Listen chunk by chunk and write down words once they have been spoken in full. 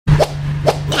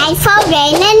time for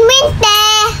rain and winter.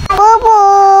 Boo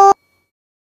boo.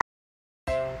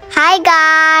 Hi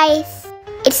guys.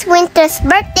 It's Winter's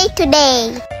birthday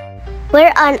today.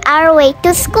 We're on our way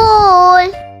to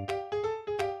school.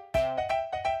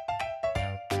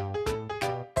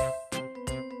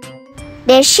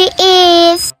 There she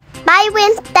is. Bye,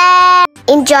 Winter.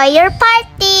 Enjoy your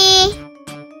party.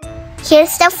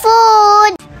 Here's the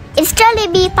food. It's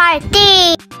Jollibee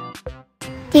party.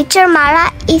 Teacher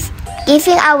Mara is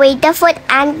giving away the food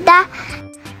and the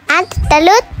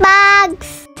loot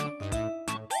bags.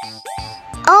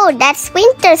 Oh, that's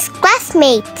Winter's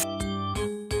classmate.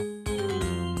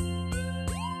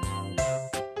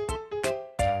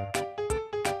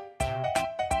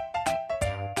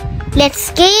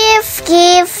 Let's give.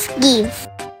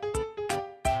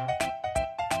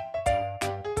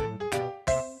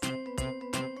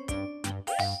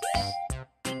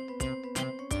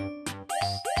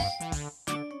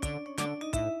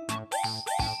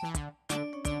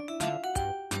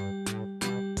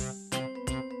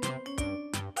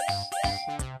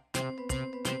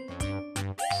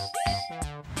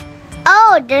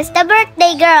 Oh, there's the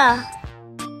birthday girl.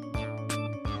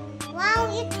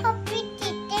 Wow, it's so pretty.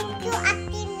 Thank you,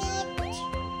 Ate Mitch.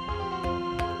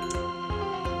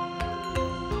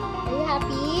 Are you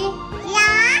happy?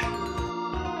 Yeah.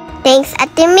 Thanks,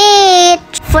 Ate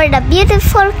Mitch, for the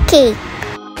beautiful cake.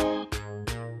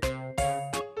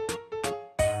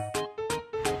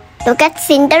 Look at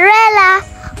Cinderella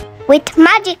with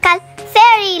magical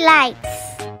fairy lights.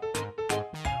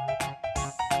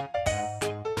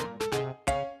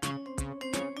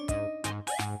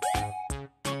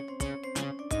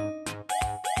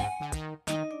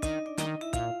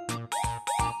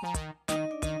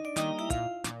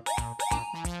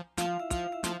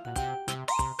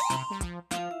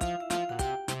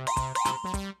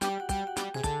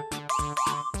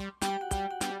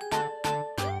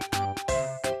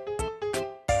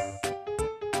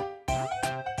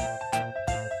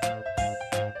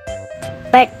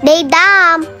 Birthday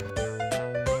dump.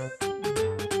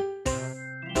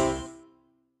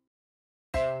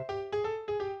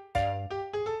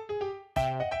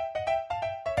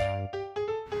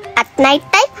 At night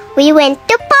time, we went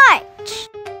to porch.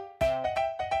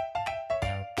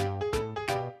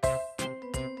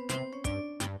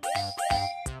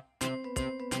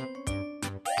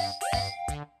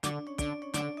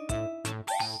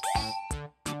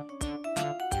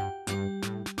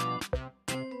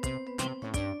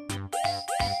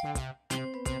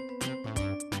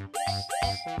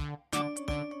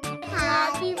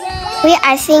 Happy birthday! We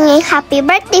are singing happy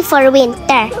birthday for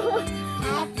Winter.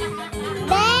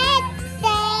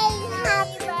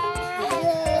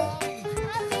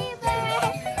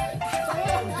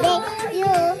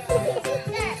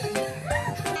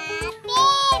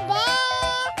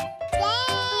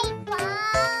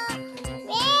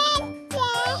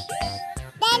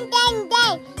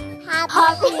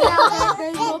 Happy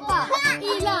birthday mo pa!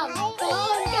 Ilang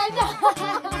taon ka na!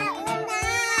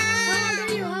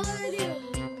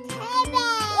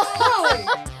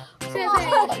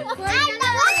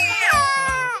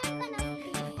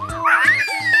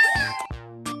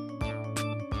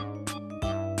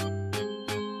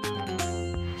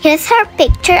 Here's her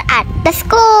picture at the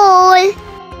school.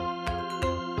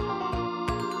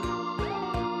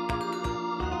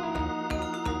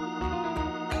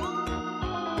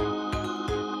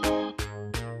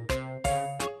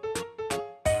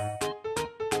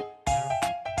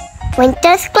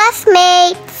 Winter's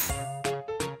classmates.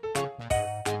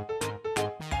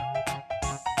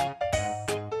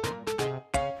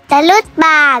 The loot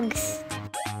bags.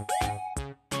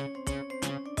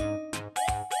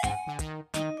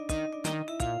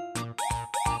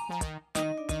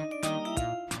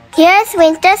 Here's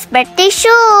Winter's birthday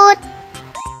shoot.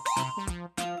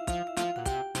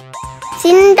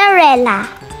 Cinderella.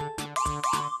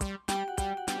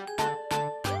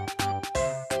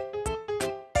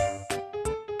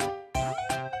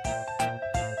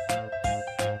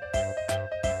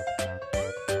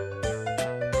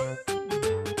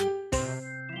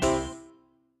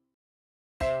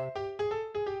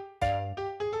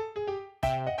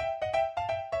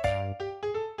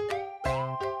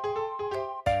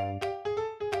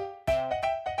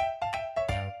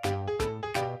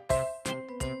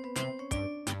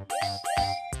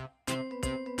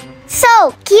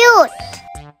 So cute!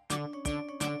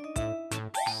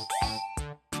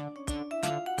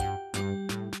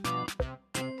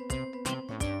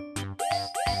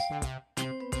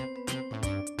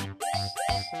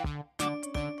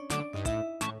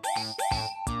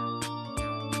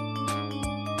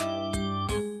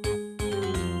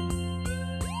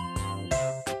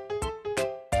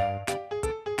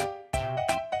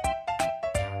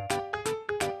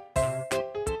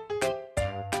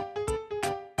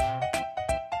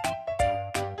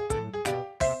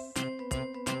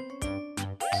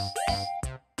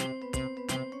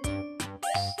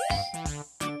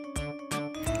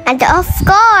 And of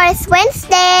course,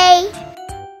 Wednesday.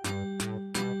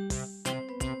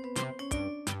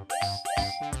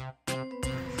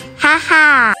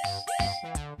 Haha.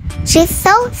 She's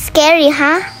so scary,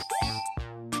 huh?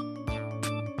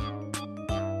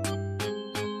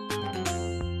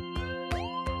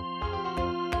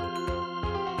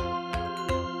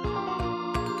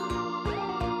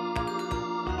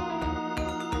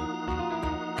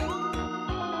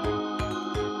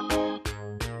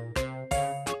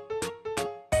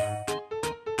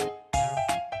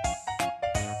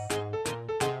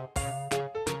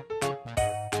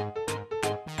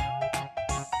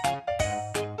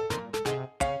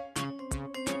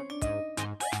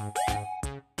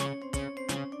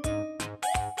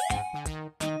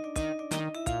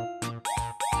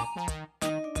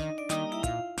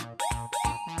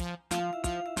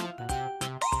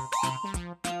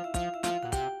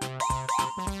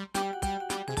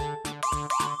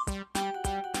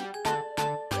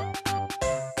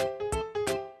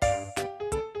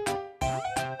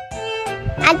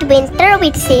 And winter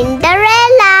with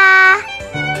Cinderella.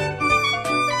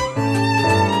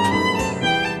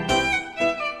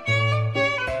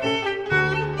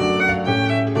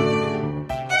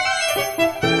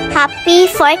 Happy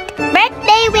 4th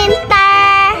birthday,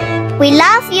 Winter! We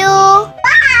love you!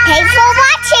 Bye! Thanks for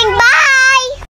watching! Bye!